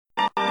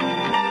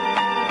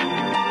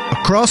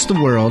across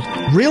the world,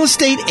 real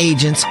estate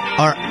agents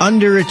are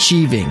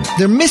underachieving.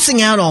 They're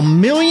missing out on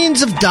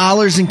millions of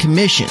dollars in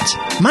commissions.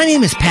 My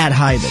name is Pat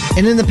Hyben,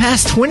 and in the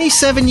past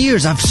 27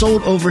 years, I've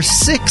sold over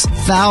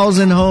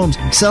 6,000 homes,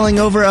 selling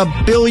over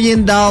 $1 billion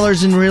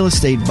in real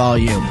estate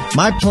volume.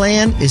 My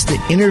plan is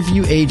to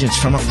interview agents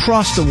from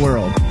across the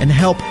world and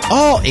help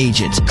all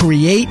agents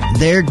create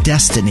their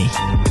destiny.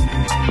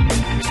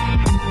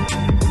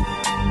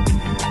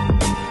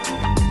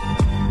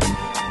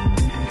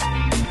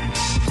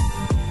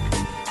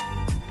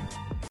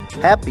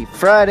 Happy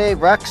Friday,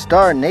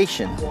 Rockstar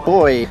Nation.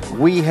 Boy,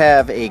 we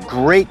have a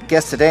great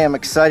guest today. I'm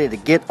excited to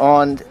get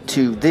on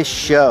to this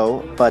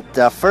show. But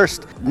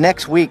first,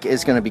 next week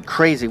is going to be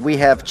crazy. We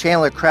have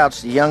Chandler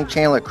Crouch, the young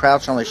Chandler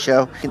Crouch on the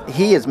show.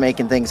 He is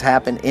making things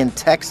happen in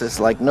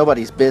Texas like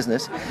nobody's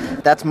business.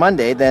 That's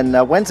Monday. Then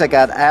Wednesday, I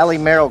got Allie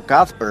Merrill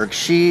Gothberg.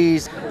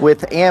 She's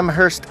with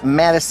Amherst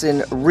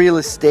Madison Real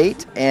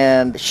Estate,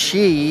 and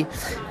she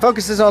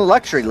focuses on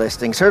luxury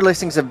listings. Her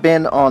listings have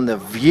been on The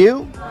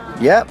View.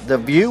 Yep, The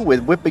View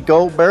with Whoopi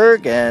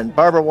Goldberg and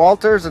Barbara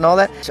Walters and all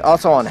that. She's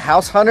also on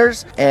House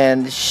Hunters,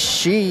 and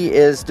she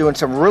is doing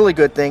some really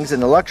good things in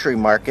the luxury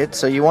market,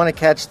 so you want to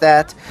catch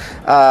that.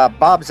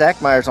 Bob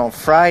Zachmeyer's on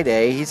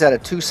Friday. He's out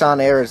of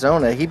Tucson,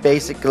 Arizona. He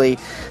basically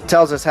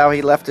tells us how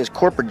he left his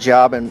corporate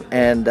job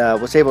and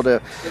was able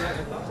to,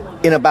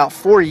 in about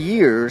 4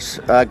 years,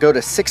 go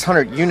to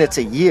 600 units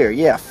a year.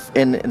 Yeah,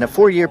 in a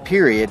 4-year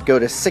period, go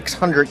to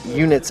 600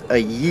 units a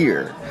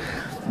year.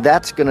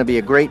 That's going to be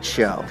a great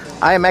show.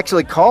 I am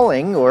actually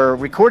calling or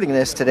recording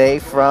this today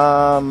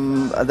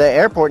from the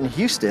airport in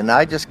Houston.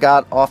 I just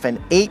got off an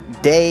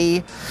 8-day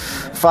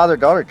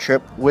father-daughter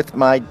trip with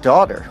my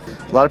daughter.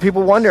 A lot of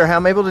people wonder how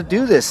I'm able to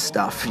do this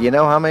stuff,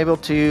 how I'm able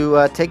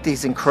to take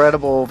these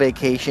incredible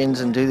vacations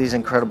and do these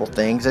incredible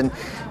things. And,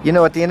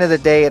 at the end of the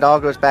day, it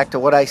all goes back to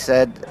what I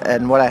said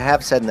and what I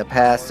have said in the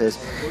past is,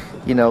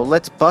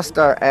 let's bust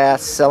our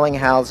ass selling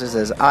houses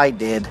as I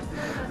did,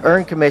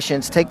 earn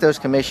commissions, take those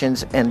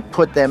commissions and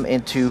put them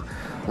into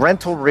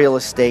rental real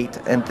estate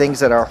and things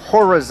that are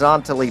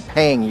horizontally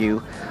paying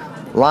you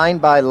line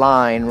by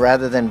line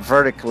rather than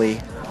vertically.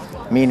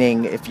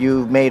 Meaning if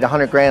you made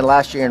 $100,000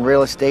 last year in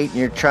real estate and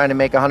you're trying to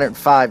make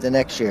 105 the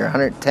next year,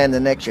 110 the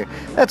next year,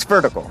 that's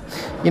vertical.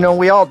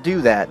 We all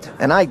do that,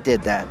 and I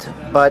did that.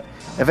 But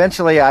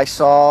eventually I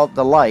saw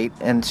the light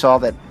and saw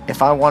that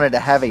if I wanted to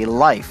have a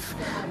life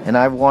and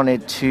I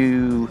wanted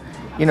to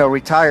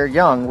retire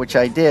young, which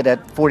I did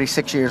at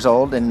 46 years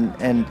old,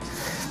 and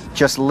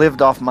just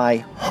lived off my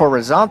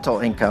horizontal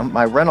income,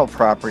 my rental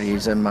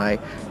properties and my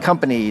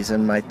companies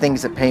and my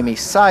things that pay me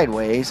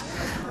sideways,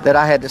 that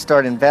I had to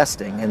start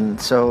investing. And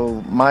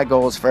so my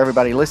goal is for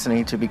everybody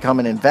listening to become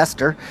an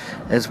investor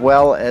as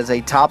well as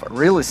a top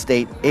real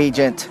estate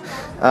agent.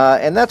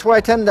 And that's where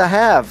I tend to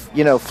have,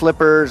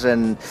 flippers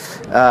and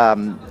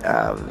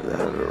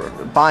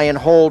buy and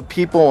hold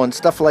people and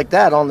stuff like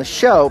that on the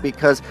show,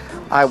 because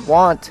I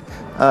want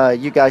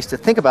you guys to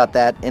think about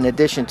that in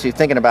addition to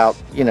thinking about,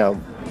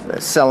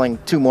 selling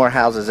 2 more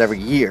houses every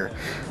year.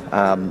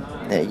 I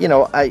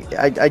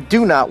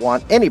do not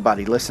want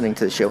anybody listening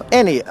to the show,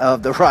 any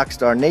of the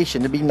Rockstar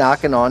Nation, to be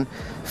knocking on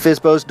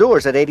FSBO's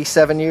doors at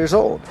 87 years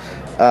old.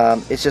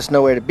 It's just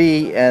nowhere to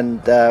be,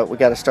 and we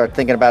got to start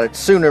thinking about it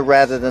sooner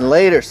rather than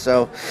later.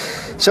 So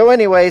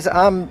anyways,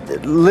 I'm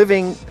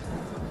living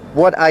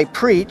what I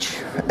preach,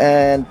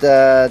 and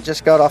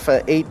just got off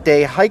an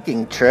 8-day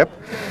hiking trip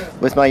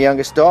with my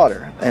youngest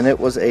daughter, and it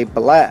was a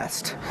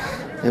blast.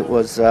 It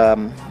was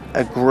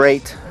a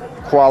great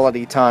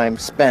quality time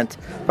spent,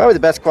 probably the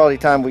best quality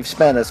time we've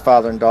spent as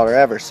father and daughter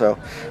ever, so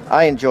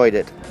I enjoyed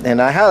it,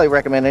 and I highly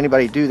recommend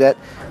anybody do that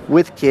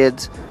with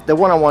kids. The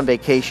one-on-one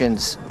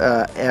vacations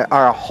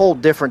are a whole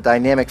different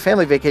dynamic.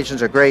 Family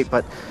vacations are great,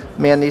 but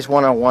man, these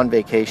one-on-one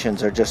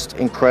vacations are just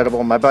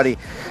incredible. My buddy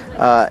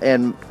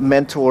and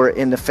mentor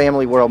in the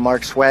family world,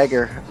 Mark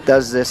Swagger,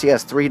 does this. He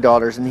has 3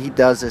 daughters, and he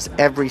does this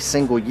every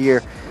single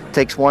year.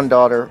 Takes one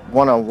daughter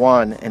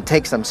one-on-one and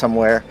takes them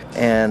somewhere.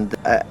 And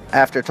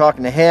after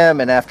talking to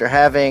him and after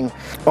having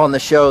on the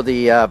show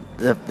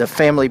the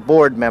family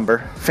board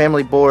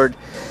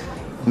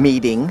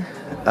meeting,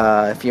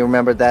 if you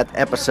remember that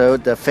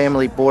episode, the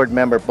family board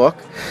member book,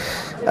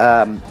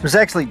 it was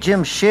actually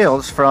Jim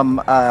Shields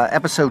from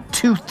episode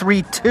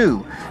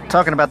 232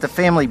 talking about the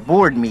family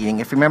board meeting.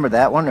 If you remember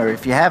that one, or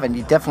if you haven't,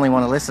 you definitely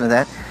want to listen to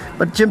that.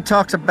 But Jim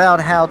talks about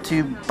how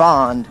to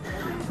bond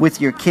with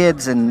your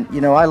kids, and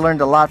I learned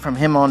a lot from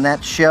him on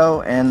that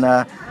show, and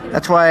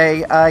that's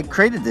why I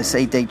created this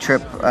 8-day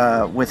trip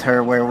with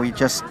her where we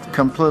just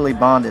completely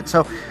bonded.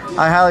 So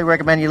I highly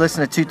recommend you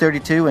listen to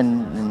 232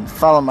 and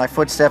follow my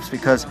footsteps,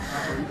 because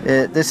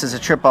this is a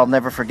trip I'll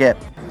never forget.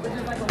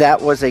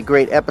 That was a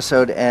great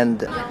episode,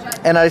 and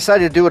I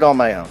decided to do it on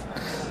my own.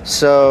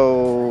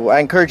 So I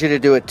encourage you to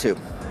do it too.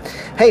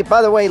 Hey,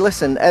 by the way,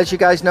 listen, as you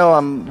guys know,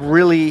 I'm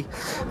really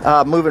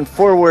moving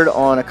forward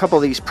on a couple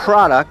of these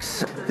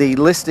products, the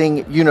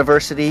Listing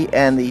University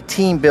and the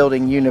Team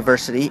Building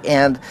University,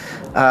 and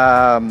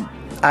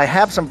I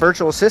have some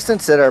virtual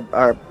assistants that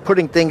are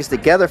putting things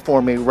together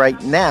for me right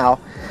now,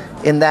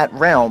 in that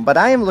realm. But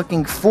I am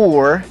looking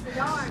for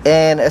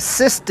an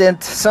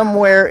assistant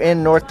somewhere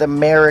in North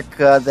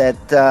America that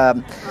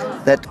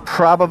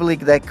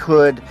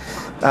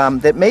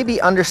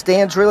maybe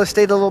understands real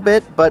estate a little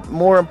bit, but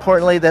more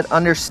importantly, that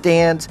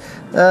understands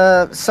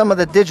some of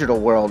the digital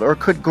world, or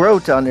could grow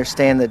to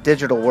understand the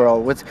digital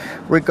world with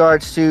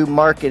regards to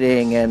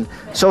marketing and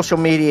social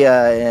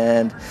media,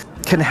 and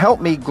can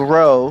help me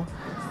grow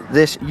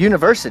this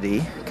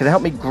university, can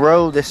help me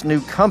grow this new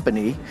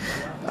company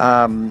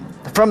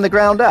from the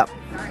ground up.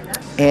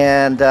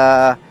 And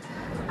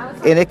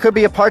it could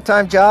be a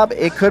part-time job.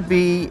 It could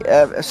be,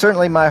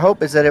 certainly my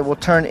hope is that it will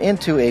turn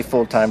into a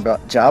full-time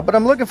job. But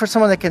I'm looking for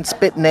someone that can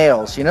spit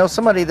nails,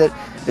 somebody that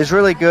is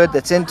really good,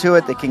 that's into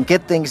it, that can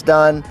get things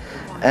done,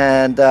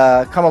 and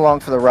come along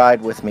for the ride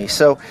with me.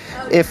 So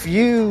if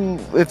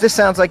this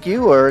sounds like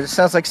you, or it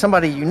sounds like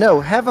somebody you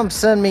know, have them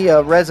send me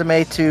a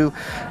resume to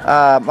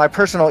my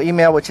personal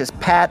email, which is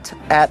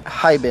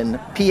pat@hiban,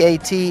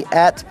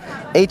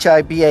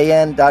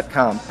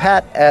 pat@hiban.com,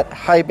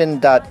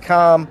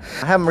 pat@hiban.com.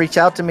 Have them reach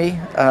out to me.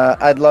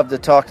 I'd love to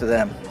talk to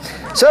them.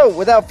 So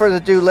without further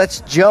ado,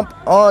 let's jump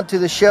on to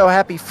the show.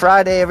 Happy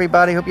Friday,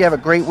 everybody. Hope you have a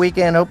great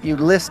weekend. Hope you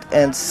list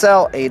and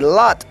sell a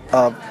lot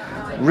of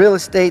real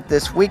estate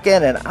this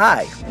weekend, and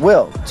I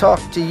will talk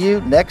to you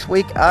next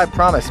week, I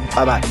promise.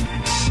 Bye-bye.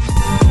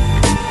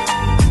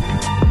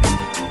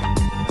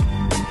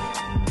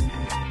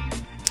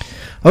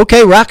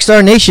 Okay,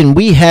 Rockstar Nation,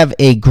 we have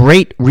a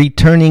great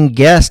returning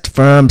guest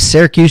from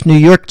Syracuse, New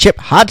York. Chip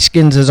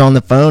Hodgkins is on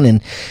the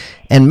phone,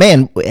 and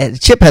man,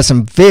 Chip has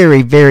some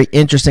very, very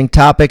interesting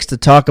topics to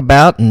talk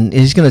about, and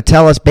he's going to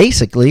tell us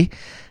basically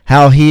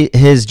how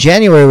his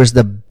January was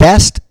the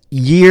best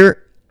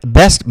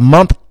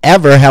month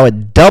ever, how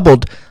it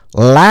doubled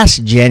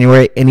last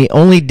January, and he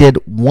only did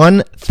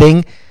one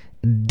thing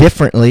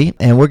differently,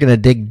 and we're going to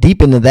dig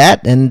deep into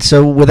that. And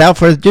so without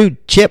further ado,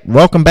 Chip,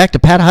 welcome back to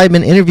Pat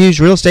Hiban Interviews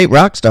Real Estate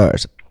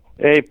Rockstars.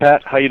 Hey,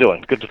 Pat, how you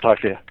doing? Good to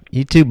talk to you.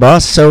 You too,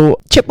 boss. So,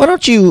 Chip, why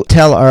don't you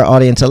tell our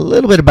audience a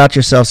little bit about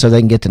yourself so they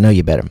can get to know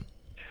you better?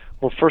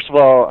 Well, first of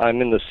all,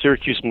 I'm in the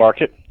Syracuse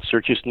market,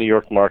 Syracuse, New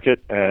York market,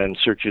 and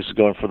Syracuse is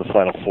going for the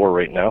Final Four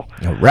right now.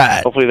 All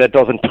right. Hopefully that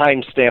doesn't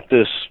timestamp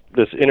this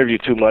interview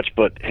too much,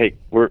 but hey,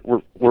 we're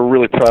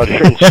really proud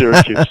here in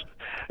Syracuse.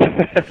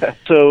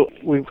 So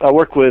I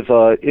work with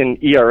in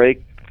ERA,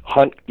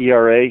 Hunt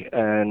ERA,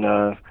 and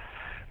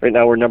right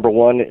now we're number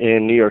 1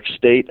 in New York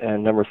State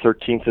and number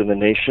 13th in the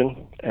nation,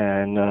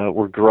 and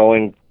we're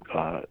growing.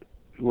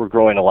 We're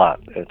growing a lot.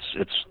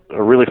 It's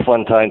a really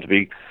fun time to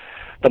be.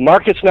 The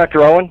market's not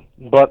growing,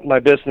 but my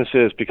business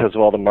is, because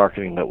of all the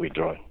marketing that we're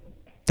doing.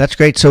 That's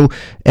great. So,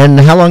 and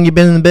how long you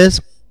been in the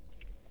biz?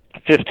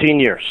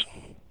 15 years.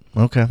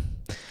 Okay.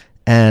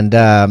 And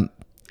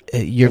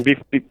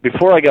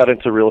before I got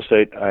into real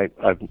estate, I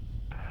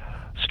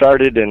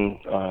started and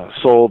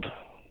sold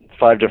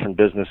 5 different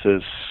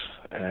businesses.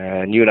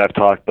 And you and I've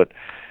talked, but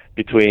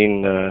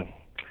between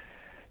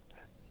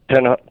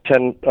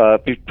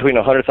between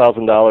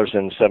 $100,000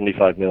 and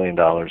 $75 million,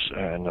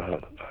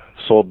 and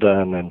sold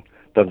them and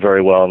done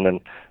very well, and then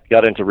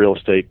got into real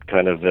estate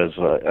kind of as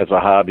a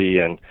hobby,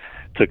 and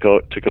took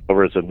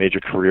over as a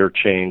major career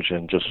change,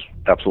 and just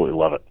absolutely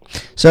love it.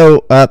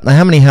 So,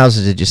 how many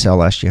houses did you sell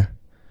last year?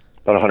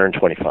 About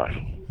 125.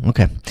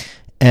 Okay.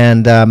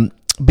 And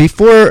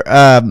before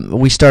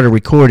we started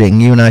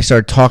recording, you and I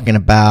started talking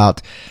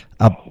about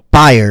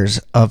buyers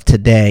of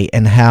today,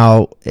 and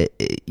how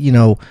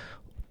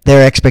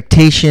their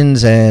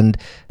expectations and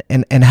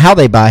how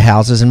they buy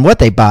houses and what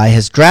they buy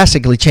has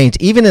drastically changed,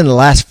 even in the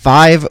last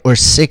 5 or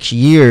 6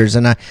 years.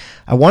 And I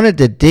wanted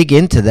to dig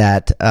into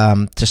that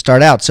to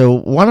start out. So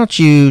why don't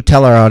you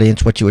tell our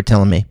audience what you were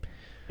telling me?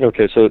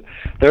 Okay, so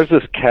there's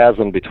this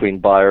chasm between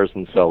buyers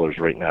and sellers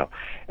right now,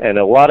 and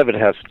a lot of it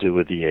has to do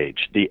with the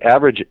age. The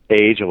average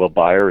age of a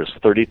buyer is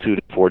 32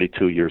 to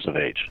 42 years of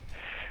age.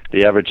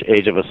 The average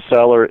age of a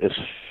seller is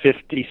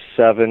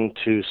 57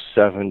 to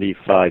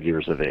 75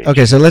 years of age.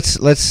 Okay, so let's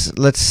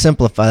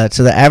simplify that.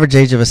 So the average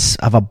age of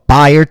a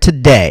buyer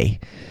today,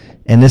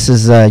 and this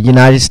is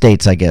United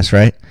States, I guess,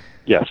 right?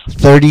 Yes.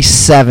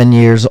 37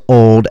 years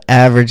old.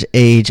 Average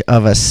age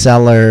of a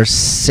seller,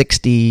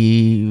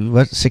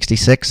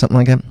 66, something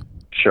like that?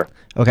 Sure.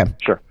 Okay.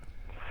 Sure.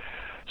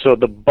 So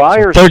the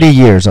buyers... 30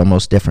 years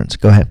almost difference.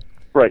 Go ahead.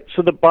 Right.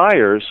 So the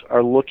buyers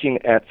are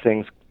looking at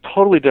things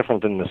totally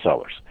different than the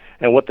sellers.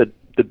 And what the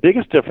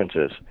biggest difference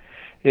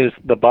is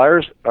the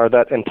buyers are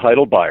that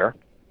entitled buyer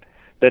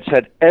that's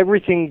had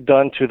everything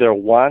done to their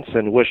wants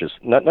and wishes,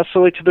 not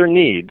necessarily to their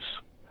needs,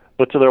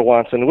 but to their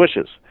wants and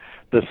wishes.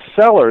 The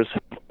sellers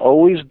have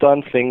always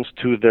done things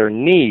to their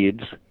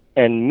needs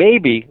and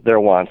maybe their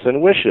wants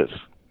and wishes.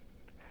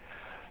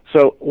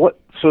 So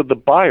the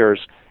buyers,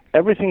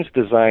 everything's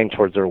designed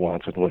towards their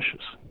wants and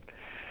wishes.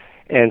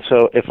 And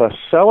so if a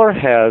seller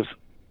has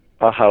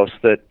a house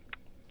that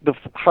the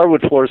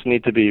hardwood floors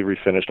need to be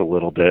refinished a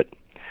little bit,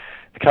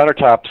 the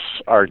countertops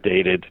are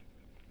dated,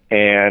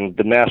 and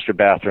the master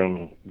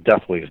bathroom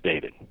definitely is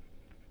dated.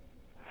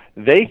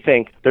 They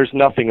think there's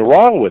nothing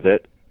wrong with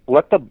it.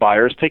 Let the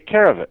buyers take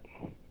care of it.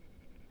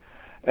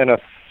 and a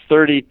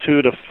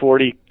 32 to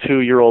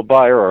 42-year-old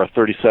buyer or a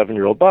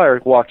 37-year-old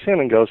buyer walks in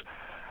and goes,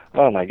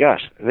 "Oh my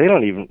gosh,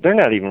 they're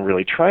not even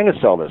really trying to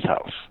sell this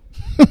house."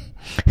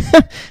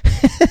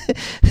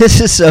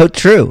 This is so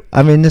true.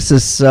 I mean, this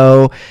is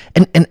so,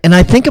 and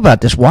I think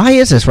about this. Why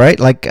is this, right?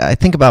 Like, I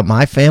think about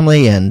my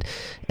family and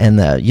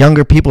the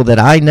younger people that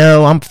I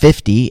know. I'm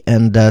 50,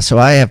 and so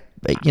I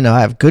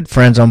have good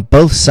friends on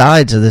both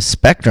sides of this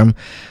spectrum.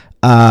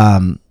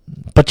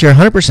 But you're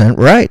 100%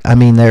 right. I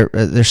mean,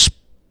 there's,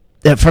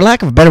 for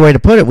lack of a better way to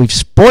put it, we've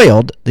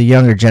spoiled the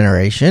younger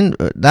generation.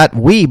 Not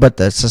we, but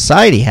the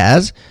society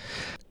has.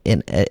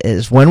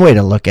 Is one way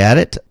to look at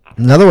it.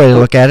 Another way to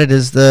look at it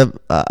is the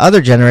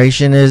other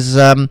generation is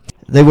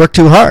they work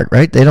too hard,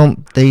 right? You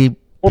don't need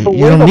to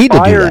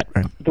do that.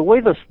 Right? The way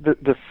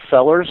the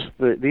sellers,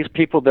 these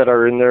people that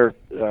are in their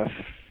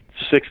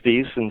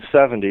 60s and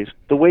 70s,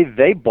 the way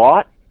they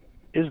bought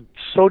is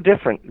so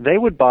different. They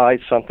would buy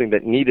something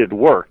that needed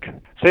work.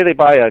 Say they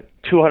buy a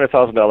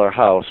 $200,000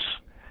 house,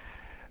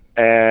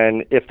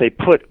 and if they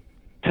put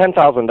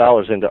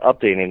 $10,000 into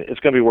updating it, it's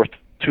going to be worth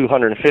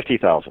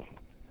 $250,000.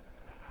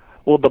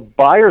 Well, the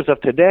buyers of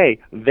today,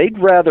 they'd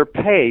rather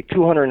pay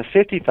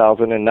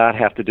 $250,000 and not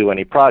have to do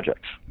any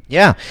projects.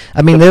 Yeah,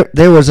 I mean,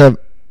 there was a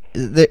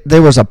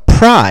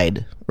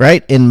pride,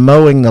 right, in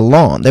mowing the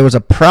lawn. There was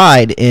a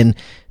pride in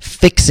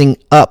fixing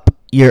up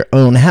your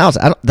own house.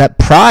 That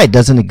pride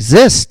doesn't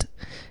exist,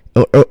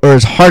 or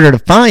is harder to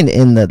find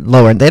in the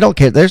lower end. They don't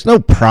care. There's no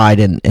pride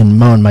in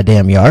mowing my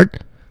damn yard.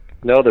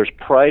 No, there's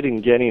pride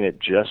in getting it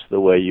just the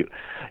way you.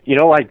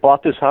 I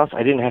bought this house.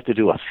 I didn't have to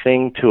do a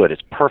thing to it.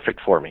 It's perfect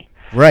for me.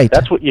 Right.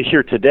 That's what you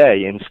hear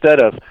today.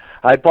 Instead of,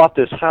 I bought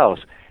this house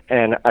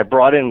and I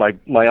brought in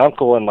my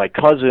uncle and my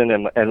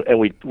cousin and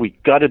we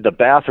gutted the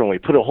bathroom. We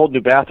put a whole new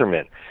bathroom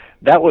in.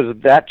 That was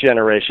that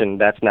generation.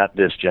 That's not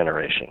this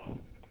generation.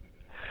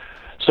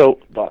 So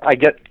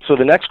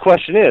the next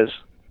question is,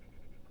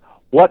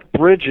 what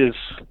bridges?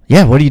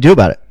 Yeah. What do you do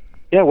about it?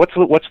 Yeah. What's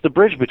the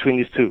bridge between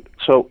these two?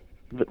 So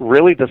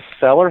really, the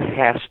seller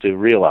has to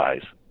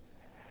realize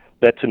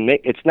that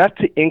it's not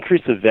to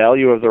increase the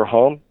value of their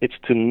home, it's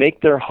to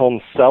make their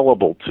home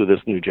sellable to this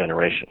new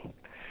generation.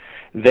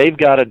 They've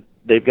got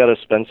to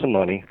spend some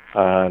money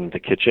on the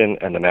kitchen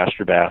and the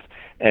master bath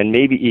and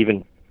maybe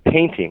even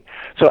painting.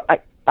 So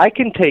I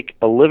can take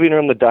a living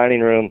room, the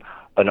dining room,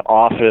 an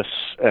office,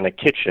 and a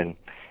kitchen,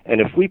 and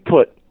if we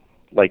put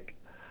like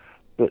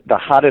the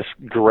hottest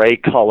gray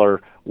color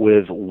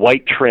with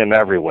white trim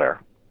everywhere,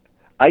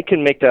 I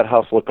can make that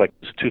house look like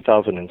it's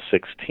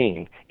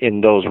 2016 in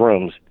those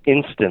rooms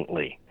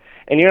instantly.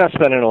 And you're not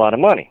spending a lot of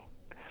money.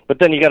 But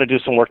then you got to do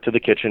some work to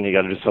the kitchen, you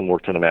got to do some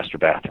work to the master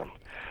bathroom.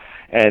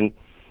 And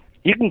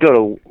you can go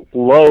to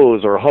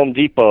Lowe's or Home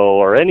Depot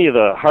or any of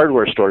the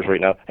hardware stores right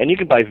now, and you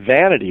can buy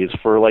vanities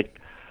for like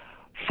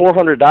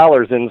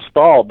 $400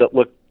 installed that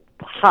look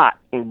hot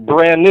and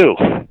brand new.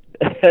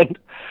 And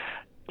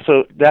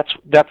so that's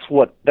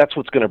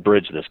what's going to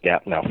bridge this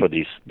gap now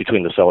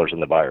between the sellers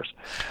and the buyers.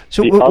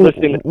 So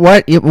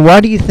why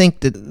do you think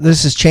that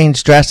this has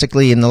changed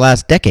drastically in the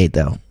last decade,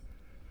 though?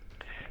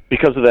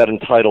 Because of that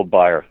entitled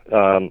buyer.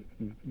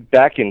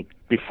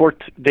 Before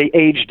they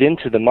aged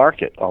into the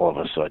market all of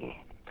a sudden.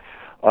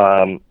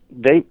 Everyone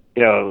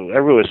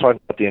was talking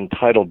about the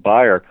entitled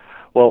buyer.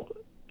 Well,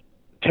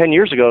 10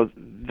 years ago,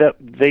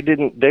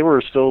 they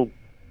were still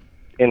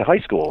in high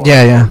school.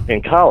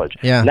 In college.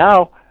 Yeah.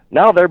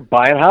 Now they're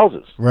buying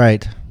houses.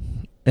 Right.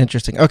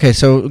 Interesting. Okay,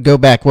 so go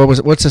back.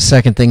 What's the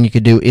second thing you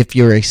could do if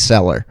you're a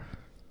seller?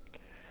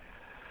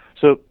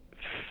 So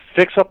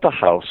fix up the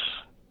house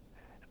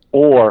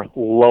or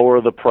lower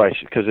the price,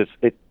 because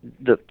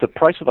the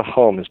price of the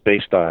home is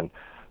based on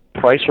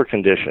price or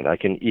condition. I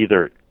can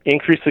either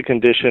increase the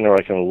condition or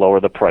I can lower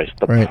the price.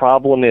 The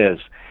problem is,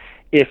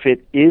 if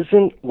it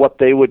isn't what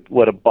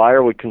a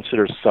buyer would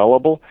consider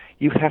sellable,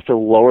 you have to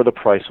lower the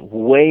price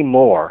way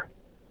more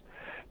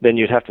than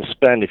you'd have to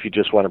spend if you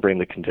just want to bring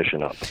the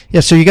condition up.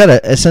 Yeah, so you got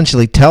to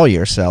essentially tell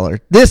your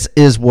seller, this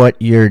is what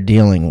you're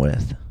dealing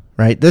with,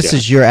 right? This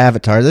is your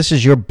avatar. This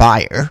is your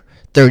buyer,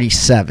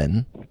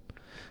 37.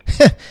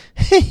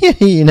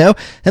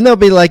 And they'll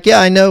be like,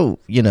 yeah, I know,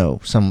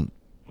 some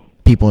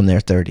people in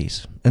their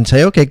 30s. And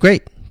say, okay,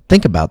 great.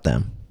 Think about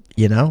them.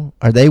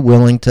 Are they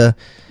willing to,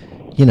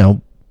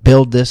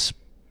 build this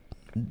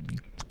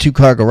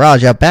 2-car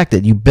garage out back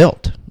that you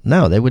built?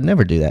 No, they would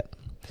never do that.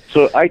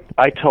 So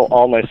I tell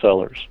all my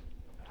sellers,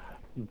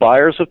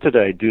 buyers of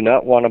today do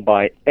not want to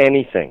buy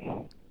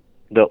anything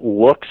that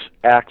looks,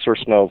 acts, or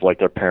smells like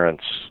their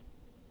parents.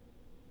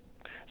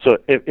 So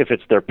if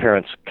it's their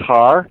parents'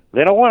 car,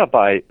 they don't want to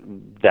buy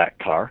that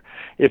car.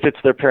 If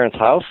it's their parents'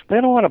 house, they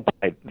don't want to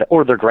buy that,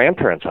 or their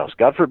grandparents' house,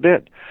 God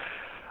forbid.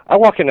 I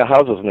walk into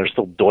houses and there's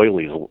still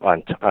doilies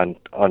on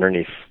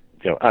underneath,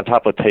 on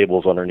top of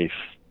tables underneath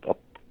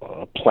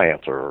a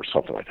plant or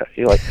something like that.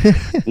 You're like,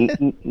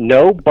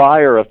 no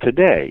buyer of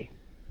today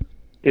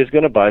is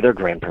going to buy their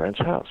grandparents'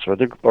 house or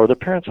their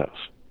parents' house,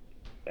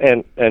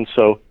 and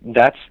so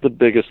that's the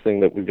biggest thing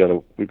that we've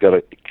got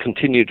to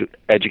continue to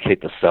educate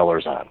the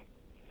sellers on.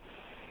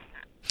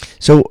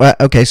 So,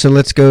 okay, so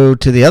let's go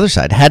to the other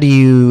side. How do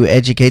you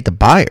educate the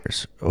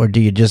buyers, or do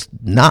you just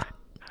not?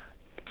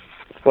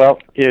 Well,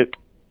 you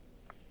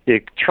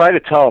try to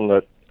tell them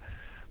that,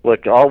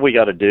 look, all we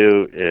got to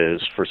do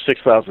is for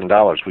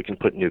 $6,000 we can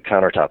put new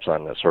countertops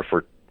on this, or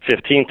for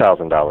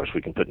 $15,000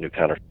 we can put new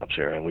countertops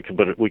here, and we can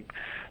put it.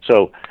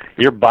 So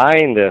you're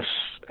buying this,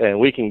 and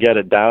we can get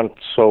it down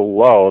so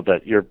low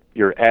that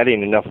you're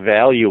adding enough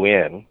value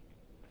in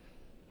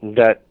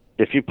that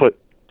if you put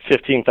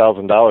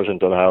 $15,000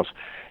 into the house,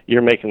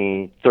 you're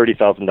making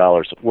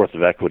 $30,000 worth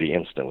of equity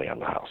instantly on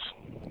the house.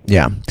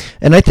 Yeah,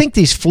 and I think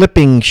these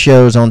flipping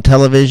shows on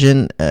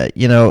television,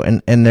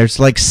 and there's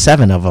like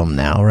 7 of them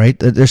now, right?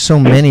 There's so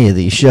many of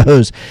these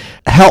shows,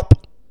 help,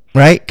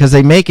 right? Because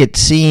they make it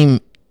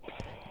seem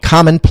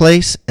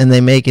commonplace, and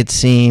they make it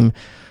seem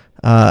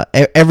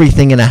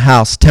everything in a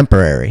house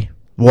temporary.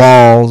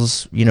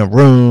 Walls,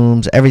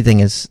 rooms, everything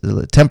is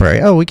temporary.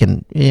 Oh, we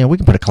can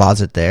put a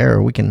closet there,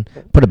 or we can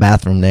put a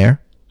bathroom there.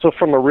 So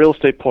from a real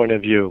estate point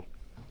of view,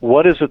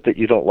 what is it that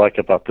you don't like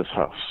about this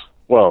house?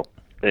 Well,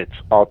 it's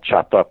all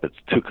chopped up. It's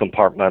too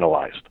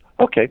compartmentalized.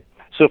 Okay,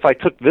 so if I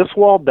took this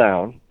wall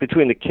down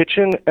between the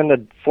kitchen and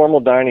the formal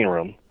dining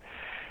room,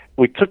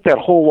 we took that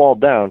whole wall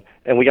down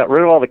and we got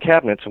rid of all the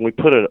cabinets and we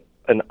put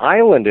an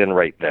island in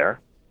right there.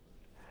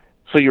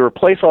 So you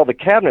replace all the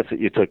cabinets that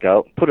you took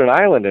out, put an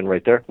island in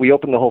right there, we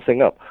open the whole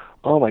thing up.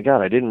 Oh my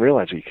God, I didn't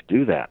realize you could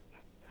do that.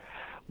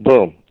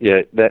 Boom,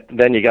 yeah,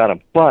 then you got them.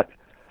 But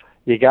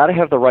you got to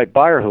have the right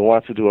buyer who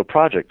wants to do a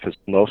project, because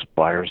most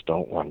buyers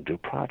don't want to do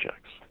projects.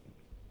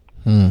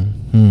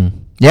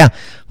 Yeah,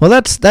 well,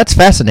 that's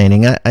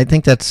fascinating. I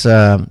think that's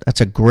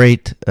a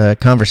great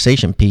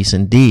conversation piece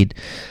indeed,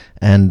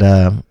 and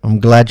I'm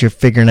glad you're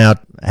figuring out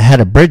how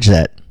to bridge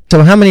that.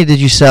 So, how many did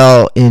you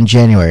sell in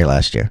January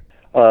last year?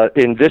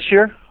 In this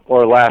year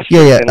or last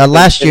year? Yeah,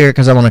 last year,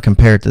 because I want to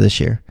compare it to this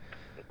year.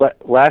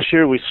 Last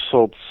year we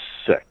sold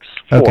 4.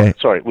 Okay.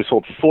 Sorry, we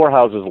sold 4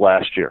 houses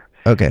last year.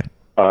 Okay.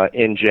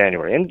 In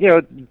January, and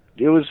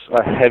it was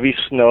a heavy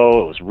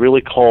snow. It was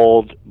really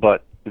cold,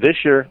 but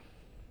this year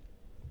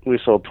we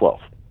sold 12.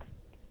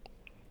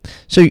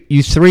 So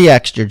you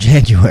 3x'd your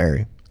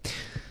January.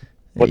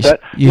 What's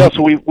that?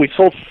 So we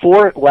sold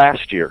 4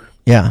 last year.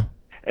 Yeah.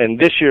 And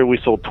this year we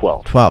sold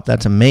 12. 12.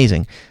 That's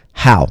amazing.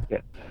 How? Yeah.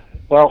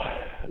 Well,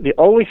 the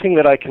only thing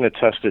that I can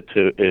attest it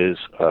to is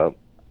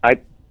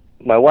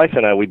my wife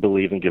and I, we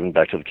believe in giving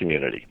back to the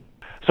community.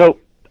 So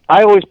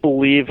I always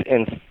believe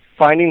in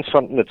finding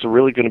something that's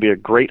really going to be a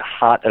great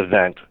hot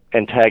event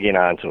and tagging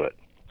onto it.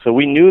 So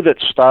we knew that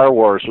Star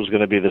Wars was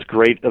going to be this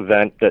great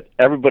event that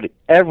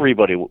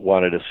everybody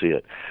wanted to see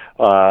it.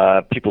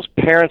 People's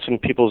parents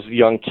and people's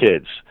young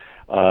kids,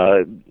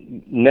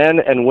 men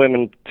and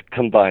women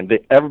combined,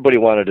 everybody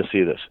wanted to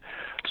see this.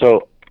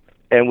 So,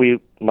 and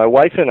my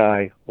wife and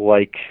I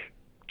like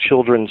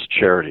children's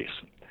charities.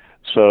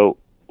 So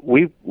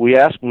we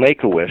asked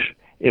Make-A-Wish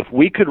if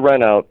we could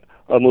rent out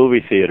a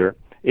movie theater,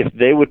 if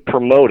they would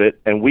promote it,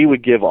 and we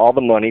would give all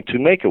the money to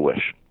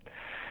Make-A-Wish.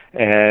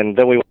 And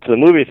then we went to the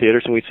movie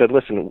theaters, and we said,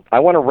 listen, I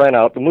want to rent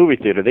out the movie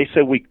theater. They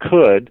said we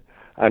could,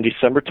 on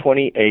December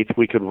 28th,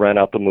 we could rent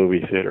out the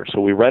movie theater.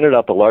 So we rented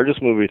out the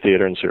largest movie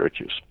theater in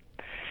Syracuse.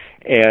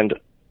 And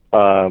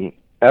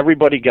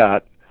everybody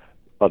got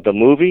the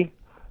movie,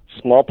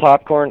 small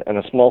popcorn, and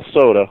a small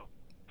soda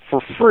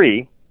for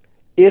free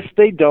if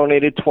they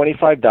donated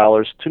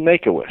 $25 to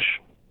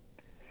Make-A-Wish.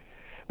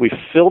 We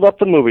filled up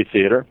the movie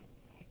theater,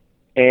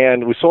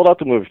 and we sold out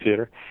the movie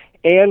theater,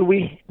 and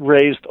we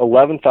raised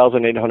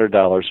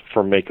 $11,800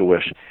 for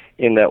Make-A-Wish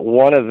in that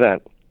one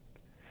event.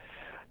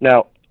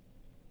 Now,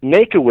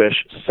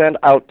 Make-A-Wish sent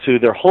out to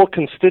their whole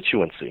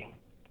constituency.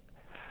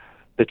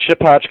 The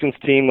Chip Hodgkins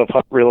team of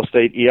Real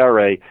Estate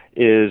ERA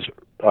is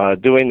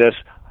doing this.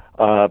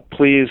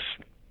 Please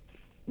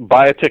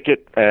buy a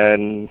ticket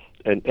and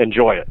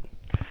enjoy it.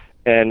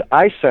 And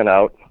I sent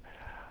out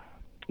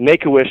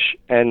Make-A-Wish,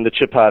 and the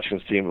Chip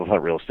Hodgkins team of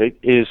Hunt Real Estate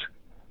is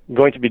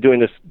going to be doing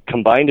this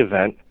combined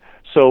event.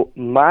 So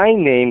my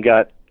name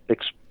got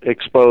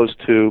exposed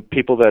to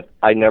people that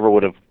I never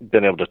would have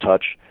been able to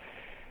touch.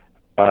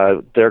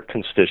 Their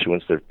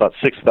constituents, there's about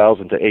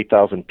 6,000 to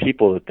 8,000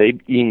 people that they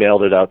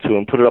emailed it out to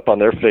and put it up on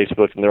their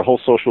Facebook and their whole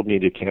social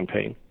media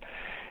campaign.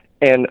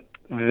 And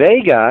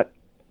they got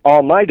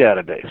all my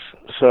database.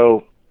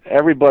 So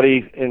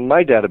everybody in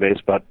my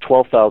database, about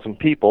 12,000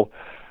 people,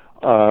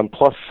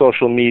 plus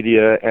social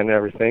media and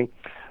everything.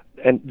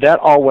 And that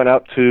all went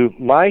out to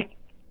my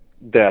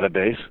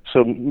database.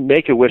 So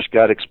Make-A-Wish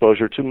got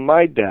exposure to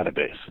my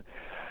database.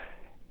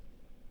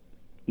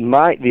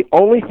 The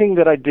only thing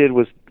that I did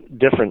was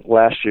different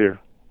this year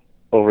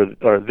over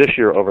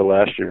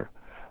last year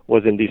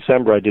was in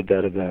December I did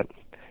that event.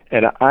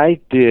 And I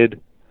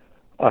did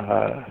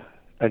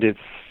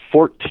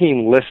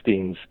 14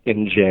 listings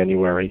in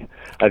January.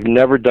 I've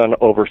never done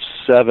over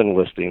 7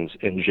 listings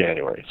in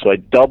January. So I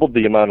doubled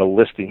the amount of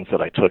listings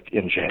that I took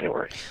in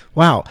January.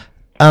 Wow.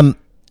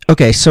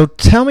 Okay, so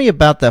tell me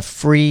about the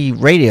free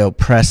radio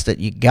press that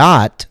you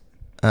got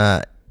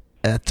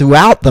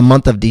throughout the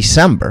month of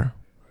December.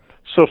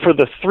 So for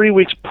the 3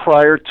 weeks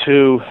prior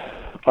to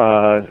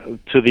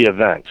the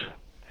event,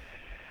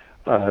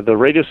 the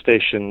radio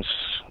stations,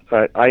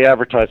 I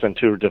advertised on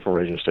 2 different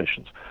radio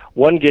stations.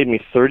 One gave me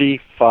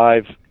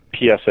 35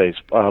 PSAs,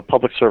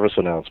 public service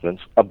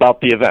announcements,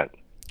 about the event.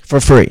 For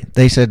free.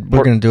 They said,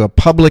 we're going to do a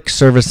public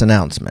service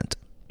announcement.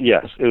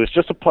 Yes, it was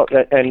just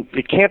and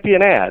it can't be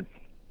an ad.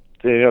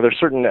 You know, there's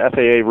certain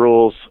FAA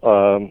rules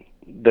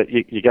that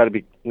you got to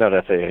be, not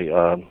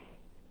FAA,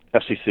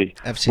 FCC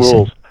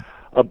rules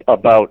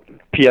about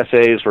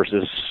PSAs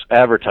versus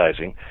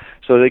advertising.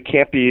 So they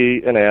can't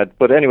be an ad.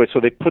 But anyway, so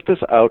they put this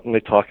out and they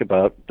talk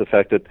about the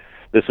fact that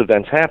this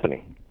event's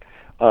happening.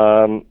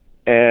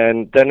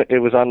 And then it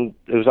was on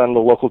the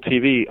local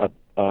TV.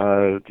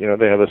 You know,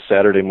 they have a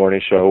Saturday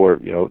morning show where,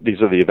 you know,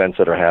 these are the events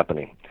that are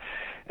happening.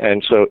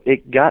 And so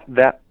it got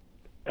that.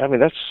 I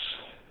mean,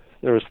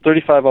 there was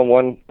 35 on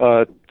one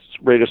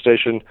radio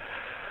station,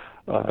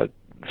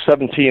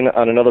 17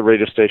 on another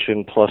radio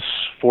station, plus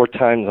 4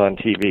 times on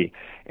TV,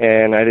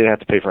 and I didn't have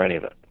to pay for any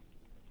of it.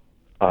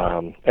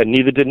 And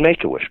neither did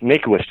Make-A-Wish.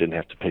 Make-A-Wish didn't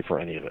have to pay for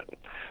any of it.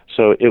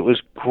 So it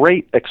was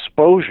great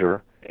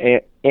exposure,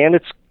 and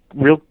it's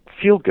real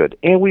feel good.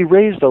 And we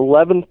raised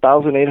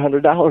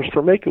 $11,800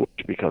 for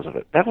Make-A-Wish because of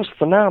it. That was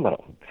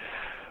phenomenal.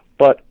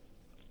 But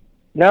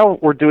now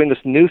we're doing this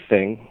new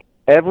thing.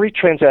 Every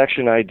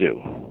transaction I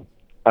do,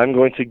 I'm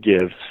going to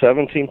give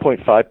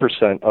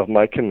 17.5% of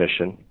my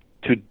commission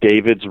to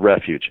David's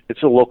Refuge.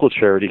 It's a local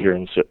charity here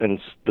in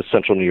the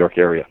central New York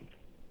area.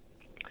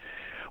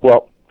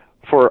 Well,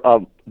 for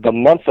the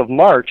month of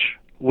March,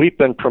 we've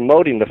been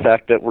promoting the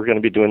fact that we're going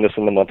to be doing this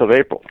in the month of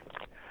April.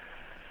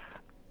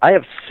 I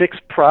have 6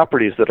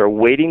 properties that are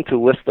waiting to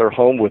list their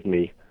home with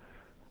me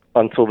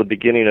until the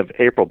beginning of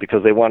April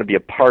because they want to be a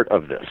part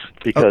of this.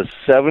 Because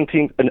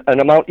an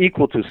amount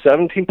equal to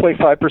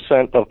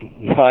 17.5% of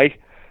my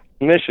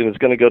commission is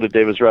going to go to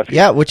David's Refuge.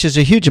 Yeah, which is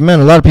a huge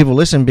amount. A lot of people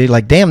listen and be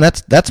like, "Damn,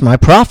 that's my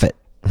profit,"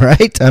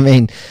 right? I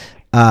mean,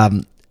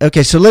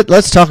 okay, so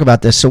let's talk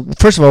about this. So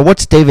first of all,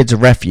 what's David's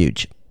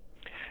Refuge?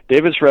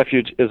 David's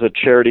Refuge is a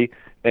charity,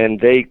 and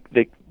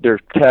their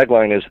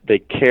tagline is they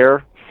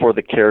care for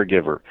the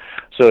caregiver.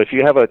 So if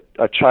you have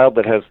a child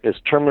that is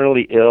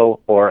terminally ill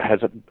or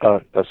has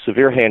a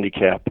severe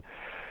handicap,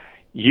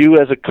 you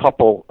as a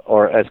couple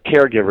or as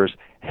caregivers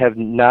have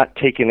not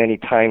taken any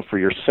time for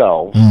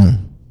yourselves.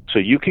 So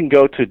you can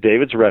go to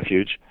David's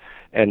Refuge,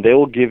 and they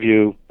will give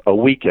you a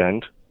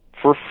weekend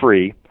for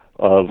free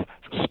of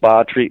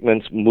spa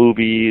treatments,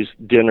 movies,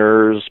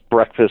 dinners,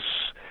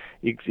 breakfasts.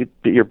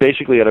 You're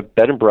basically at a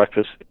bed and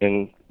breakfast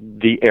in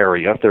the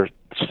area. There are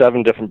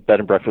 7 different bed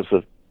and breakfasts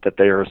that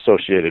they are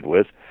associated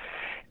with.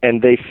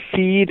 And they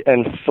feed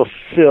and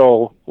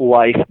fulfill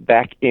life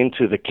back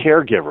into the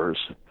caregivers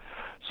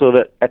so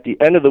that at the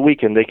end of the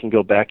weekend they can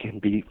go back and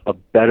be a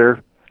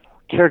better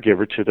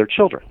caregiver to their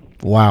children.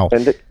 Wow.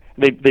 And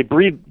they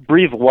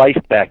breathe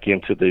life back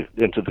into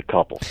the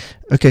couple.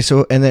 Okay,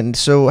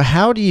 so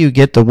how do you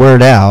get the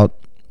word out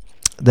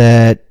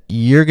that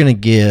you're going to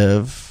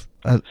give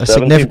a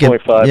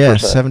significant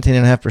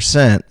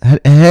 17.5%?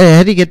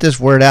 How do you get this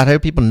word out? How do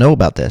people know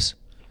about this?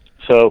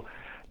 So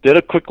did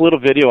a quick little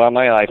video on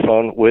my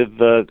iPhone with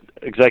the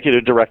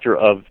executive director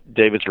of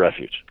David's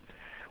Refuge.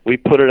 We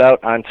put it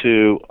out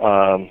onto,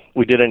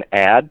 we did an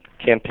ad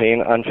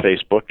campaign on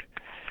Facebook.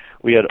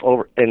 We had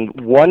in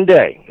one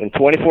day, in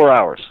 24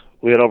 hours,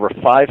 we had over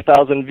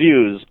 5,000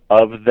 views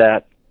of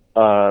that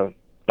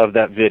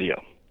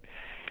video.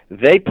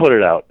 They put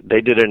it out.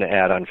 They did an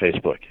ad on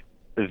Facebook.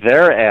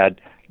 Their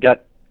ad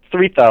got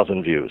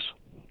 3,000 views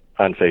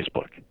on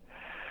Facebook.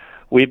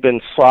 We've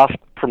been soft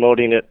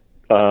promoting it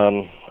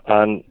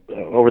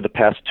over the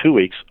past 2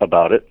 weeks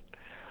about it.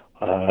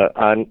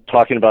 I'm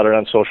talking about it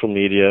on social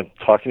media,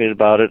 talking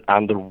about it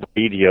on the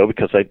radio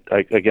because I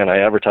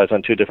advertise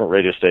on 2 different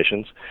radio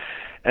stations.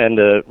 And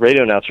the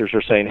radio announcers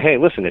are saying, hey,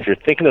 listen, if you're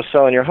thinking of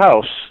selling your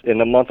house in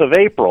the month of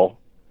April,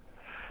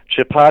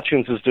 Chip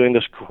Hodgkins is doing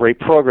this great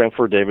program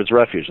for David's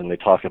Refuge, and they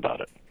talk about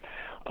it.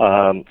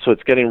 So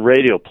it's getting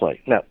radio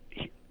play. Now,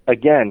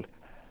 again,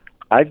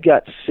 I've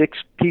got 6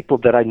 people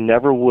that I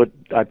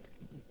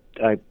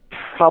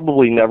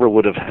probably never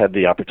would have had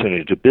the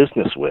opportunity to do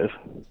business with.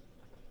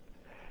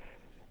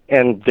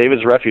 And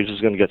David's Refuge is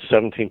going to get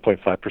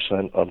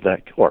 17.5% of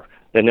that, or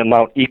an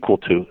amount equal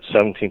to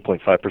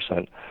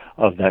 17.5%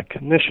 of that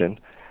commission.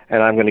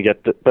 And I'm going to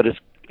get but it's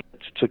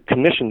a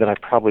commission that I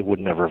probably would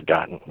never have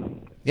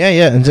gotten.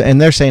 Yeah, and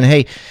they're saying,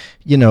 hey,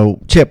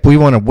 Chip, we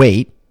want to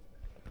wait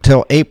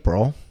till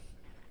April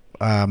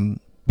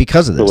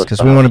because of this,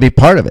 because we want to be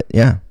part of it.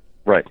 Yeah.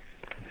 Right.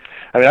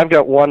 I mean, I've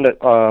got one that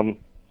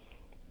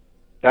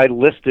I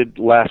listed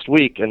last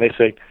week, and they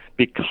say,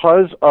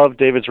 because of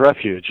David's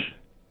Refuge,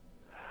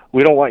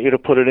 we don't want you to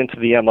put it into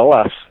the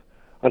MLS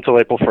until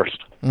April 1st.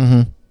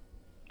 Mm-hmm.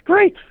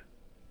 Great.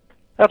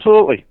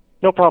 Absolutely.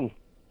 No problem.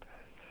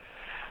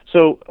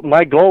 So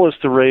my goal is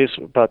to raise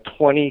about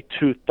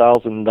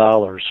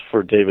 $22,000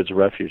 for David's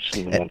Refuge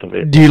in the month of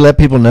April. Do you let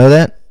people know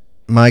that?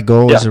 My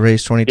goal is to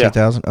raise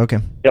 $22,000? Okay.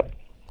 Yep.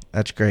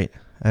 That's great.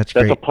 That's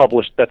great.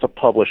 That's a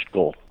published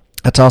goal.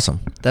 That's awesome.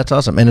 That's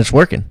awesome, and it's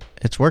working.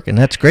 It's working.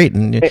 That's great.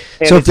 And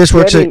so if it's this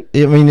works, I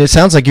mean, it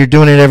sounds like you're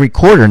doing it every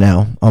quarter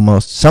now,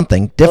 almost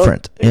something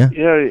different. Well,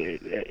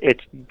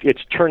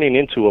 it's turning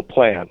into a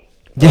plan.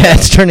 Yeah,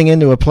 it's turning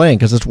into a plan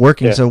because it's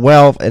working so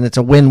well, and it's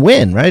a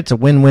win-win, right? It's a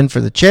win-win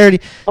for the charity.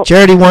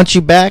 Charity wants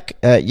you back.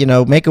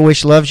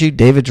 Make-A-Wish loves you.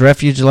 David's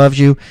Refuge loves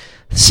you.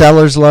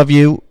 Sellers love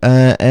you,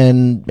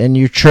 and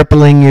you're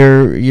tripling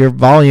your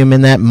volume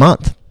in that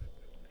month.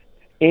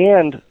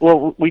 And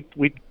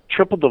we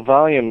tripled the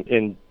volume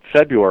in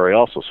February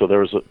also. So there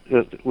was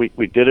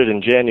we did it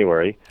in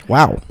January.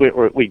 Wow.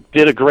 We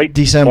did a great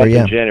December, month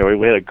in January.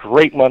 We had a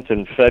great month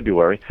in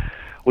February.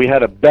 We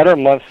had a better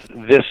month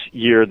this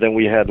year than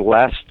we had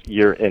last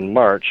year in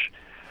March.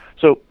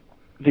 So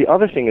the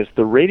other thing is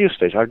the radio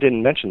station. I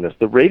didn't mention this.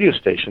 The radio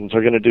stations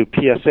are going to do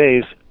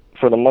PSAs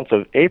for the month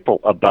of April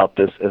about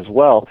this as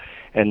well,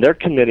 and they're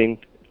committing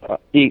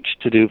each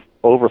to do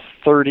over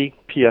 30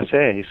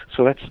 PSAs.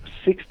 So that's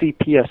 60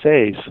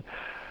 PSAs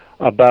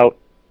about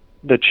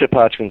the Chip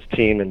Hodgkins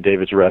team and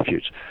David's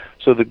Refuge.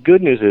 So the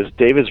good news is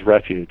David's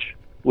Refuge,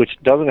 which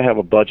doesn't have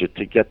a budget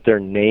to get their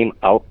name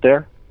out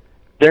there,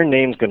 their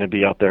name's going to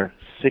be out there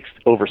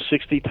over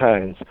 60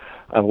 times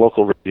on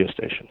local radio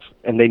stations,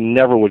 and they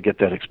never would get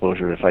that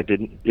exposure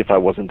if I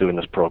wasn't doing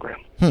this program.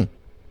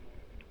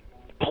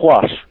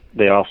 Plus,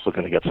 they're also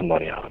going to get some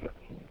money out of it.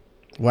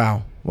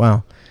 Wow.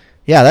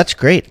 Yeah, that's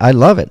great. I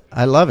love it.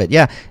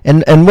 Yeah,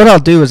 and what I'll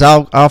do is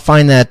I'll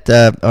find that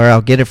or I'll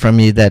get it from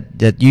you that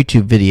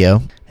YouTube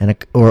video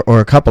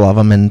or a couple of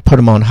them and put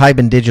them on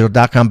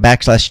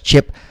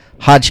hibandigital.com/Chip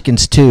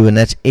Hodgkins 2, and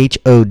that's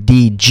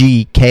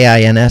HODGKINS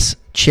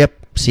Chip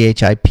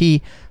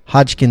CHIP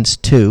Hodgkins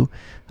 2,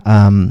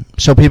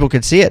 so people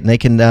can see it and they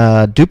can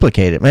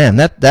duplicate it. Man,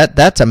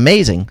 that's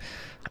amazing.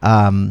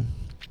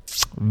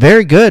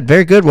 Very good.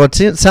 Well,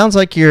 it sounds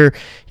like you're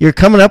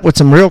coming up with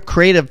some real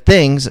creative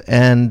things,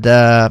 and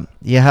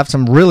you have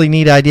some really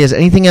neat ideas.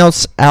 Anything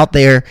else out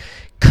there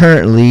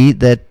currently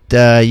that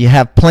you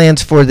have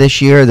plans for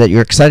this year that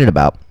you're excited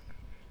about?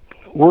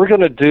 We're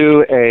going to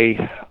do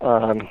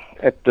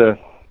at the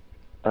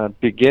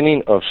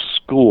beginning of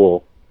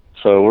school.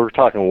 So we're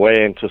talking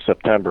way into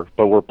September,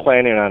 but we're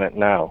planning on it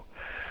now.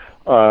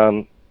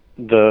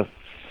 The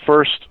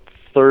first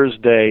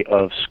Thursday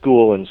of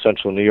school in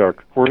Central New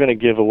York, we're going to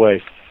give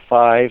away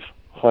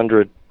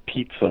 500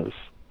 pizzas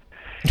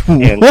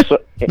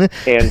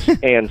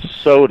and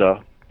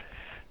soda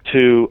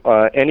to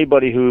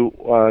anybody who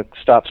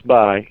stops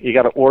by. You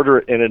got to order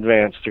it in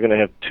advance. They're going to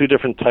have two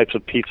different types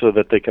of pizza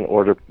that they can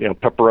order,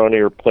 pepperoni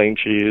or plain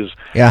cheese.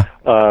 Yeah.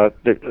 A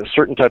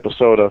certain type of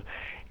soda,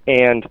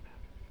 and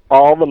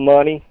all the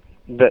money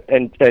that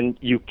and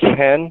you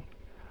can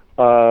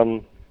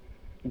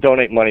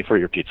donate money for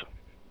your pizza,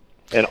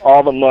 and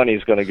all the money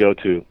is going to go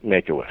to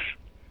Make-A-Wish.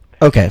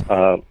 Okay.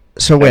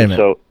 So wait a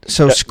minute.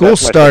 So school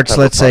starts,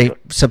 let's say,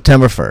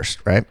 September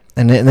 1st, right?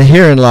 And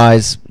herein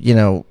lies,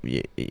 you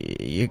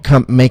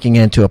making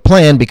it into a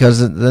plan because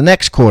the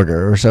next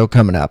quarter or so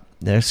coming up,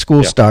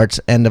 school starts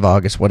end of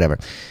August, whatever.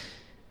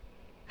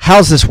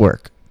 How's this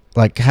work?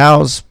 Like,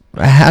 how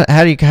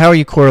are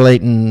you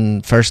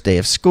correlating first day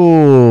of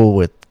school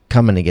with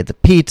coming to get the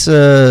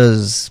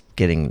pizzas,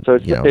 getting, tell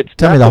me the whole plan.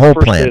 It's not the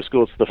first day of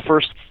school, it's the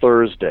first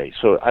Thursday.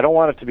 So I don't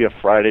want it to be a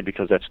Friday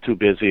because that's too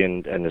busy,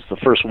 and it's the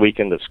first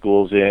weekend that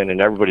school's in, and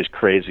everybody's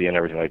crazy and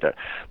everything like that.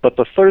 But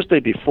the Thursday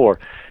before,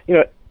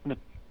 the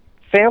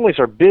families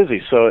are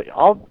busy, so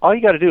all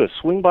you got to do is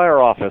swing by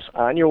our office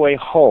on your way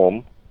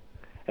home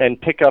and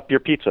pick up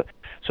your pizza.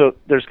 So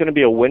there's going to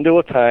be a window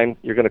of time.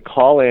 You're going to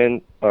call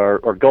in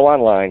or go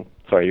online.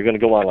 Sorry, you're going to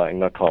go online,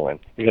 not call in.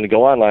 You're going to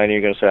go online and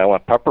you're going to say, I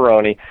want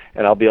pepperoni,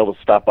 and I'll be able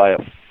to stop by at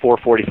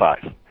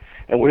 4:45.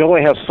 And we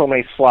only have so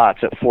many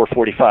slots at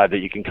 4:45 that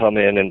you can come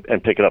in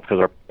and pick it up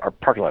because our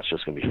parking lot's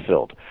just going to be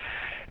filled.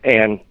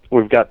 And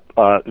we've got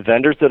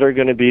vendors that are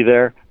going to be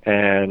there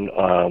and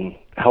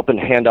helping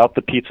hand out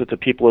the pizza to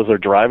people as they're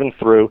driving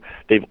through.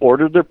 They've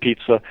ordered their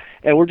pizza,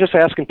 and we're just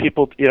asking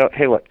people,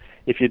 hey, look,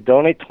 if you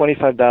donate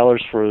 $25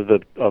 for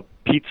the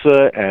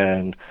pizza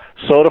and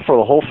soda for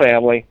the whole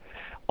family,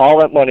 all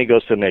that money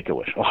goes to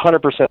Make-A-Wish.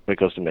 100% of it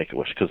goes to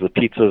Make-A-Wish because the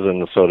pizzas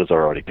and the sodas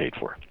are already paid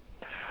for.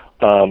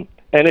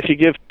 And if you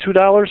give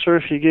 $2 or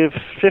if you give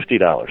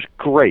 $50,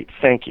 great,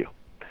 thank you.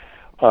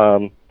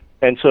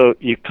 And so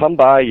you come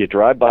by, you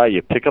drive by,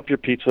 you pick up your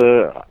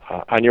pizza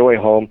on your way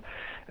home.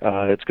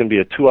 It's going to be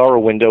a 2-hour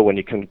window when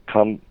you can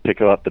come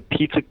pick it up. The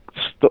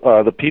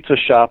pizza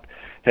shop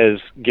has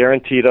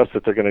guaranteed us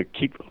that they're going to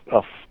keep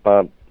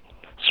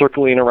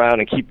circling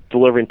around and keep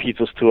delivering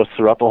pizzas to us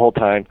throughout the whole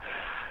time.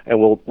 And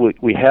we'll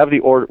have the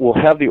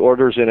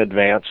orders in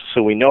advance,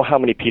 so we know how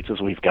many pizzas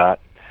we've got.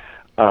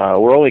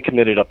 We're only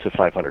committed up to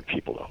 500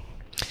 people, though.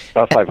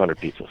 About 500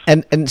 pizzas.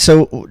 And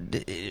so,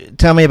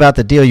 tell me about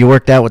the deal you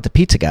worked out with the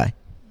pizza guy.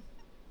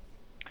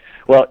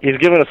 Well, he's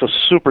given us a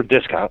super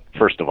discount,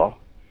 first of all,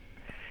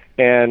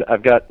 and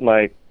I've got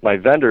my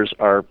vendors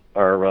are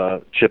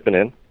chipping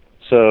in.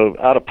 So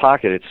out of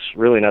pocket, it's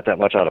really not that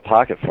much out of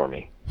pocket for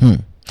me.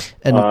 And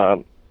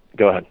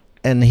go ahead.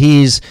 And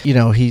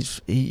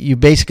you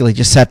basically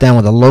just sat down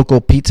with a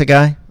local pizza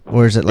guy,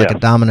 or is it like a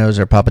Domino's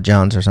or Papa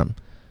John's or something?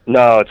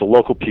 No, it's a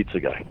local pizza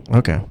guy.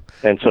 Okay.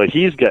 And so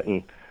he's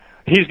getting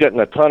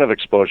a ton of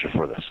exposure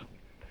for this.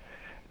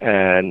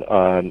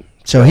 And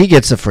so he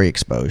gets the free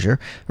exposure,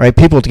 right?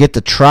 People get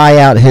to try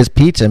out his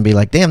pizza and be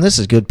like, "Damn, this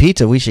is good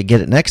pizza. We should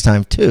get it next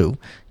time too,"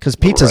 because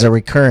pizza's a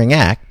recurring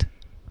act.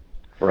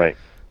 Right.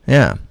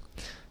 Yeah.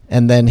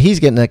 And then he's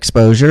getting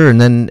exposure, and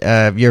then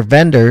your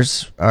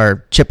vendors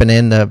are chipping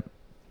in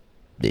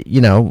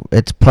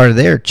it's part of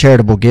their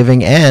charitable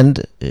giving,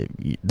 and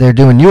they're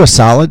doing you a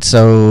solid,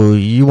 so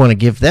you want to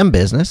give them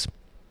business.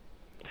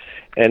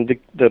 And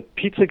the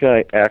pizza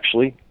guy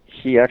actually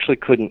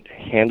couldn't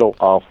handle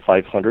all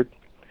 500.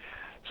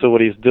 So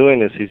what he's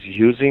doing is he's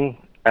using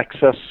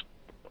excess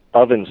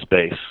oven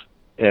space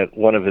at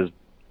one of his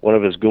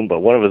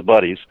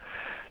buddies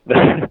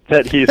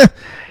that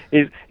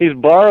he's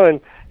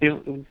borrowing.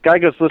 Guy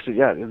goes,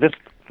 "Listen, this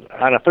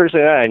on a Thursday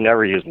night I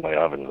never use my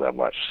ovens that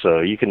much, so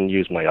you can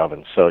use my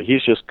oven." So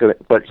he's just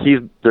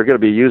they're gonna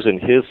be using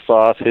his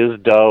sauce, his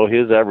dough,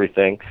 his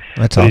everything.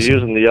 That's awesome. He's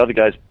using the other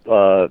guy's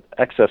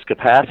excess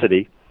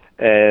capacity,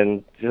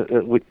 and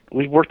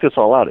we worked this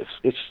all out.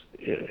 It's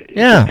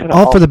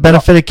all for the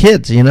benefit of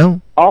kids,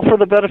 all for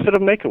the benefit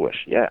of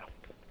Make-A-Wish. Yeah.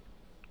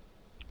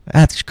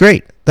 That's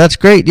great.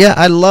 Yeah,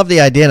 I love the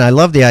idea, and I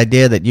love the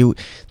idea that you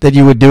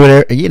would do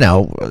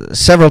it,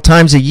 several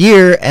times a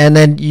year, and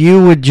then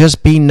you would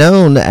just be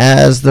known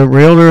as the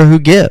realtor who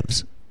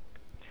gives.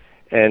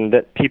 And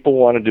that people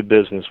want to do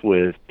business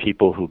with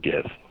people who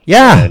give.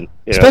 Yeah, and,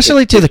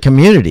 especially to the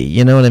community.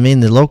 You know what I mean?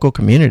 The local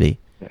community.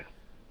 Yeah.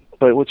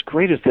 But what's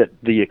great is that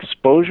the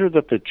exposure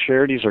that the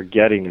charities are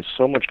getting is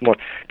so much more,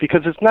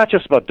 because it's not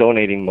just about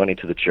donating money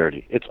to the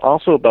charity. It's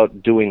also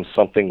about doing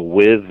something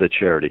with the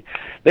charity.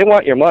 They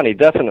want your money,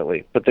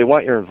 definitely, but they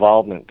want your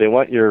involvement. They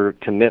want your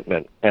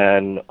commitment,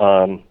 and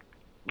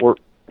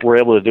we're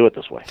able to do it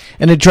this way.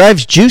 And it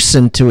drives juice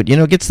into it.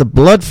 It gets the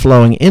blood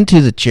flowing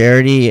into the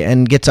charity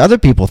and gets other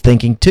people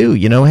thinking too.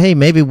 Hey,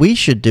 maybe we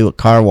should do a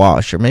car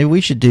wash, or maybe we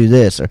should do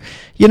this, or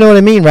you know what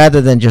I mean,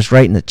 rather than just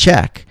writing a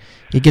check.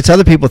 It gets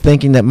other people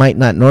thinking that might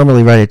not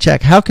normally write a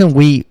check. How can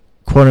we,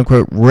 quote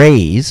unquote,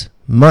 raise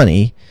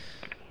money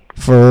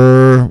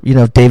for,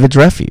 David's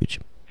Refuge?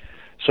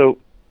 So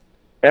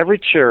every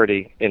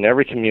charity in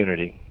every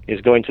community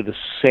is going to the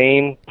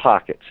same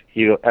pockets.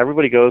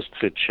 Everybody goes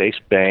to Chase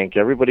Bank.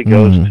 Everybody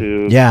goes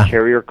to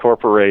Carrier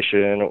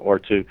Corporation or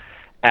to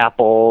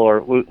Apple, or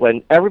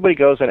when everybody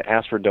goes and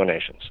asks for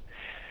donations.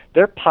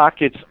 Their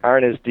pockets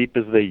aren't as deep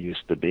as they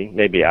used to be.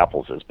 Maybe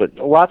Apple's is, but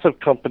lots of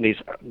companies,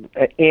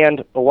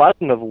 and a lot of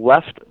them have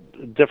left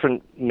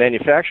different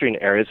manufacturing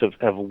areas,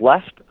 have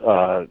left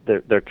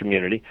their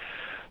community.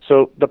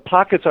 So the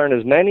pockets aren't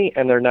as many,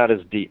 and they're not as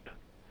deep.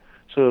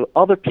 So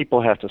other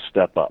people have to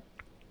step up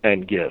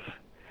and give.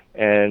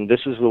 And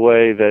this is the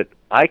way that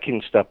I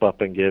can step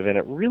up and give, and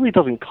it really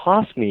doesn't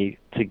cost me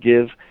to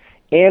give,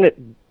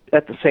 and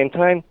at the same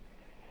time,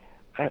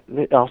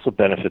 it also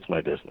benefits my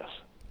business.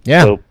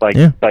 Yeah. So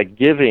by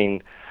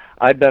giving,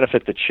 I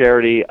benefit the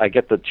charity. I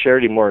get the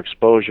charity more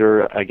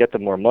exposure. I get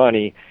them more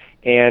money,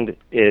 and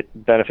it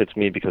benefits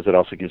me because it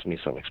also gives me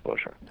some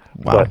exposure.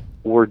 Wow. But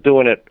we're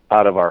doing it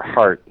out of our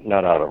heart,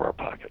 not out of our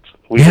pockets.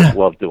 We just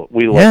love doing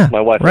it.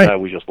 My wife and I,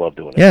 we just love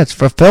doing it. Yeah, it's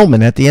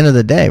fulfillment at the end of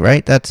the day,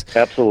 right?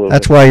 Absolutely.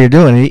 That's why you're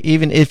doing it.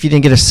 Even if you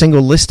didn't get a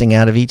single listing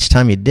out of each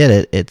time you did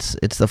it,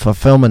 it's the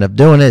fulfillment of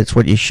doing it. It's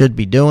what you should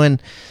be doing.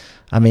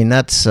 I mean,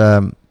 that's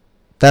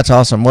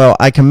awesome. Well,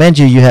 I commend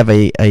you. You have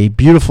a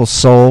beautiful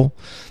soul,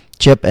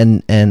 Chip,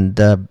 and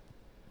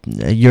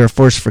you're a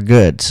force for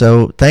good.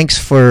 So thanks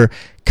for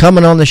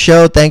coming on the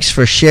show. Thanks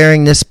for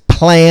sharing this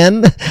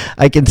plan.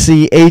 I can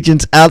see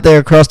agents out there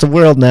across the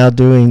world now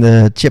doing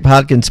the Chip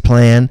Hodkins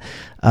plan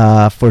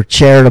for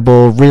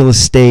charitable real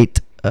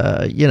estate,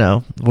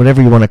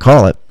 whatever you want to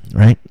call it,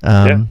 right?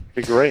 It'd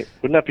be great.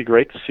 Wouldn't that be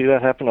great to see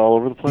that happen all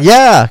over the place?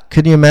 Yeah.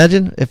 Could you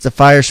imagine if the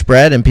fire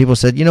spread and people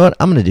said, you know what,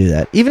 I'm going to do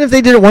that? Even if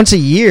they did it once a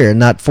year,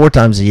 not 4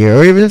 times a year,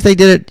 or even if they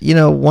did it,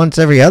 once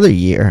every other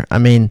year. I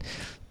mean,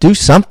 do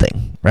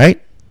something,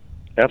 right?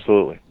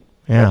 Absolutely.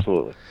 Yeah.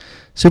 Absolutely.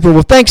 Super.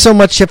 Well, thanks so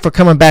much, Chip, for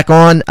coming back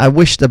on. I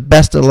wish the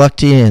best of luck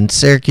to you in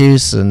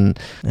Syracuse, and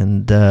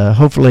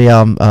hopefully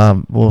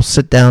we'll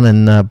sit down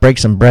and break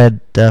some bread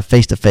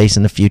face to face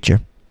in the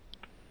future.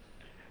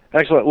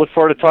 Excellent. Look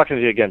forward to talking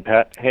to you again,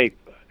 Pat. Hey,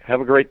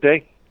 have a great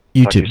day.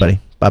 You too, buddy.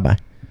 Bye-bye.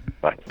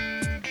 Bye.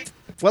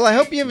 Well, I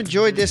hope you've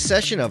enjoyed this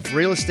session of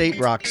Real Estate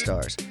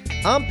Rockstars.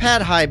 I'm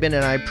Pat Hiban,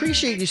 and I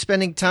appreciate you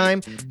spending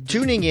time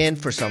tuning in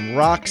for some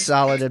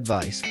rock-solid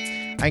advice.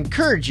 I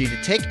encourage you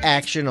to take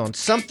action on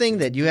something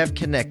that you have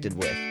connected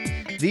with.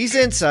 These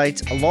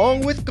insights,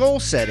 along with goal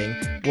setting,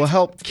 will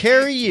help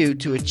carry you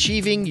to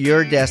achieving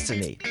your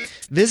destiny.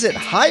 Visit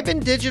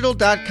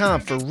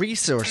hibandigital.com for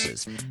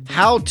resources,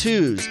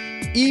 how-tos,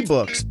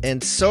 ebooks,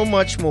 and so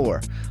much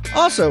more.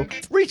 Also,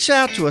 reach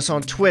out to us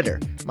on Twitter.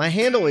 My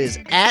handle is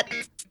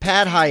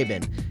 @Pat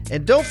Hiban.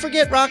 And don't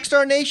forget,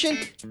 Rockstar Nation,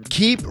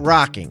 keep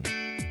rocking.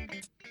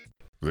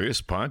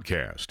 This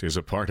podcast is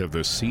a part of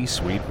the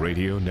C-Suite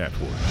Radio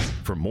Network.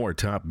 For more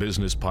top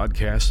business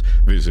podcasts,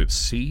 visit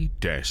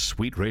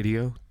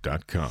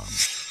c-suiteradio.com.